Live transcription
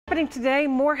Exciting today,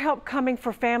 more help coming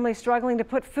for families struggling to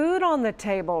put food on the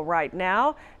table right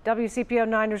now. WCPO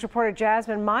 9 News reporter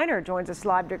Jasmine Miner joins us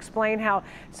live to explain how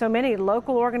so many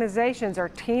local organizations are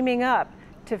teaming up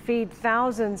to feed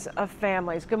thousands of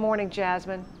families. Good morning,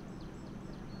 Jasmine.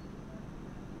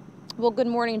 Well, good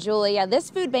morning, Julie. Yeah, this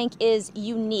food bank is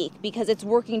unique because it's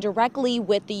working directly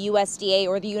with the USDA,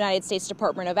 or the United States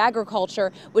Department of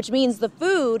Agriculture, which means the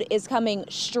food is coming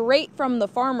straight from the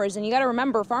farmers. And you got to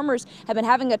remember, farmers have been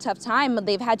having a tough time.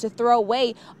 They've had to throw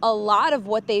away a lot of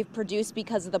what they've produced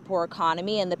because of the poor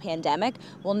economy and the pandemic.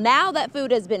 Well, now that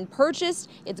food has been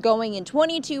purchased, it's going in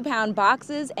 22-pound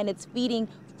boxes and it's feeding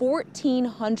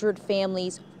 1,400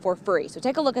 families for free. So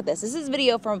take a look at this. This is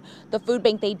video from the food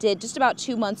bank they did just about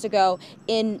 2 months ago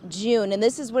in June. And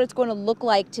this is what it's going to look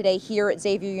like today here at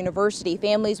Xavier University.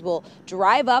 Families will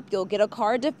drive up. You'll get a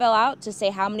card to fill out to say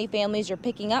how many families you're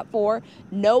picking up for.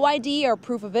 No ID or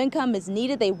proof of income is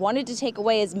needed. They wanted to take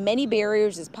away as many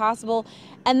barriers as possible.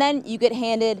 And then you get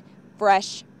handed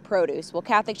fresh produce. Well,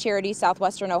 Catholic Charities,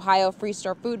 Southwestern Ohio,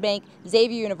 Freestar Food Bank,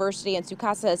 Xavier University, and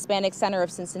Sukasa Hispanic Center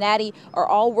of Cincinnati are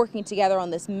all working together on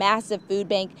this massive food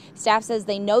bank. Staff says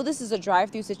they know this is a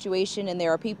drive-through situation and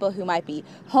there are people who might be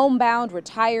homebound,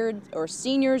 retired, or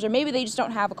seniors, or maybe they just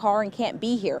don't have a car and can't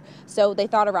be here. So they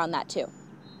thought around that too.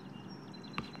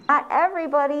 Not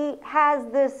everybody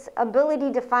has this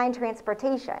ability to find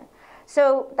transportation.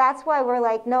 So that's why we're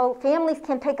like, no, families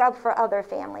can pick up for other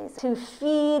families, to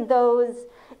feed those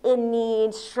in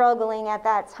need, struggling at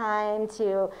that time,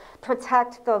 to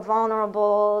protect the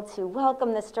vulnerable, to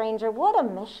welcome the stranger. What a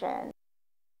mission.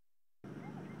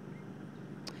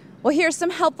 Well, here's some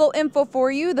helpful info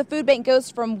for you. The food bank goes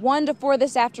from 1 to 4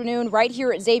 this afternoon right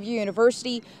here at Xavier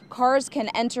University. Cars can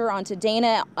enter onto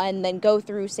Dana and then go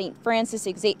through St. Francis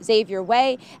Xavier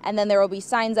Way, and then there will be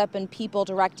signs up and people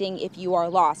directing if you are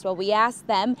lost. Well, we asked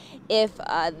them if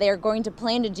they're going to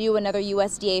plan to do another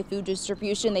USDA food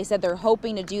distribution. They said they're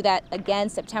hoping to do that again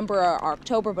September or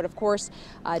October, but of course,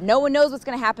 no one knows what's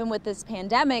going to happen with this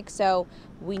pandemic, so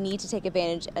we need to take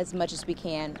advantage as much as we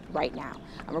can right now.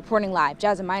 I'm reporting live.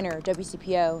 Jasmine Miner,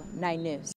 WCPO 9 News.